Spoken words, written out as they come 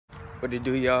What it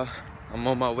do, y'all? I'm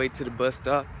on my way to the bus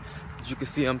stop. As you can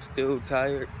see, I'm still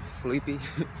tired, sleepy.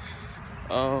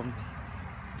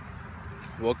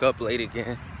 Woke up late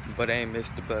again, but I ain't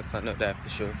missed the bus, I know that for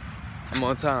sure. I'm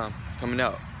on time, coming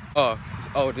out. Oh,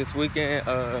 this weekend,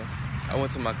 I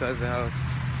went to my cousin's house.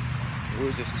 We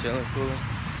was just chilling, cool.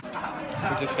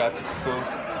 We just got to school.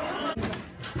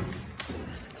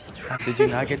 Did you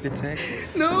not get the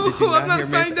text? No, Did you not I'm not hear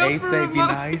signed Miss up A for say a be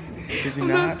month. nice? Did you I'm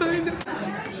not? not signed up.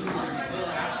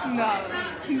 No,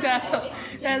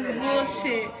 that's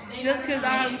bullshit. Just because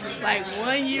I'm like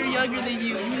 1 year younger than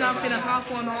you, you're not gonna hop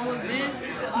on all of this.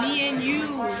 Me and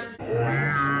you.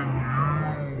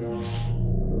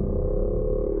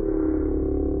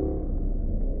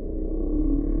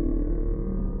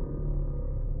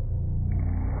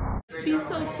 Be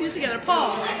so cute together.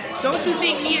 Paul, don't you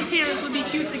think me and Terrence would be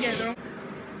cute together?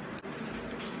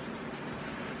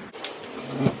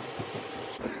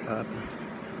 What's poppin'?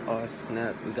 Oh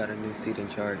snap, we got a new seating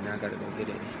chart and I gotta go get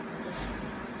it.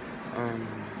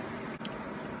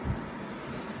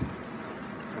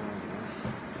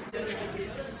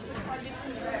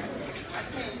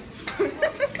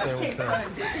 Say what's up.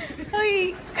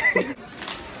 Hey.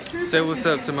 Say what's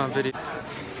up to my video.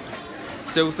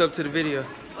 Say what's up to the video.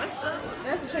 What's up?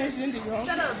 That's a transgender, y'all.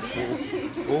 Shut up,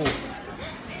 bitch.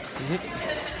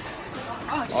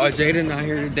 Oh, Jada not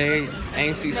here today. I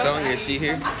ain't see Sonya. Is she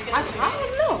here? I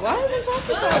don't know. I haven't talked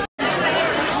to Sonya.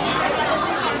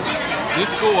 This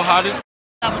school hot as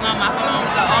On my phone,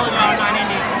 so all of y'all not in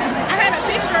it. I had a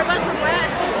picture of us from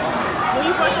last year. When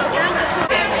you brought your cameras.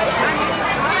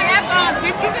 Headphones,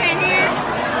 bitch, you can't hear.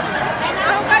 I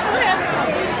don't got no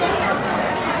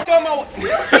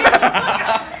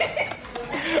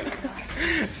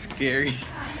headphones. Scary.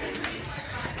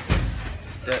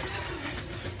 Steps.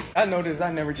 I noticed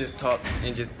I never just talk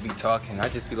and just be talking. I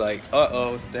just be like,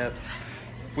 uh-oh, Steps.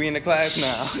 We in the class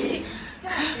now.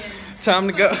 Time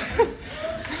to go.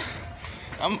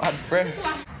 I'm out of breath.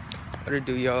 What it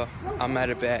do, y'all? I'm at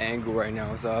a bad angle right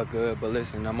now. It's all good. But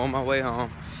listen, I'm on my way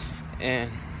home. And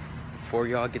before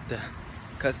y'all get to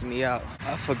cussing me out,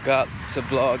 I forgot to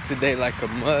vlog today like a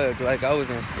mug. Like I was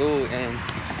in school and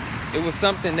it was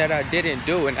something that I didn't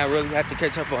do. And I really had to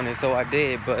catch up on it. So I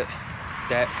did. But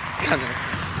that kind of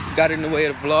got in the way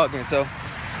of the vlogging. So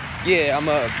yeah, I'm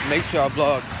gonna make sure I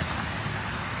vlog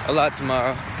a lot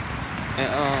tomorrow.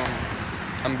 And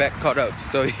I'm back caught up.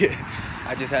 So yeah.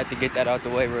 I just had to get that out the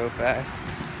way real fast.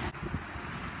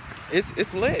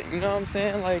 It's lit, you know what I'm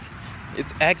saying? Like,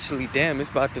 it's actually, damn, it's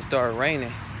about to start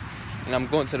raining. And I'm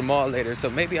going to the mall later, so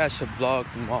maybe I should vlog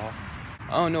the mall.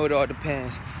 I don't know, it all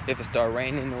depends if it start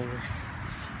raining or,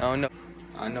 I don't know.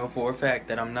 I know for a fact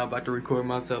that I'm not about to record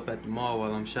myself at the mall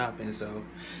while I'm shopping, so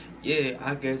yeah,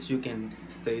 I guess you can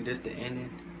say this the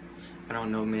ending. I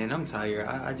don't know, man, I'm tired.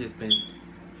 I just been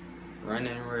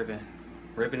running and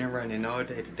ripping and running all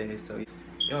day today, so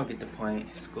y'all get the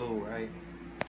point. School, right?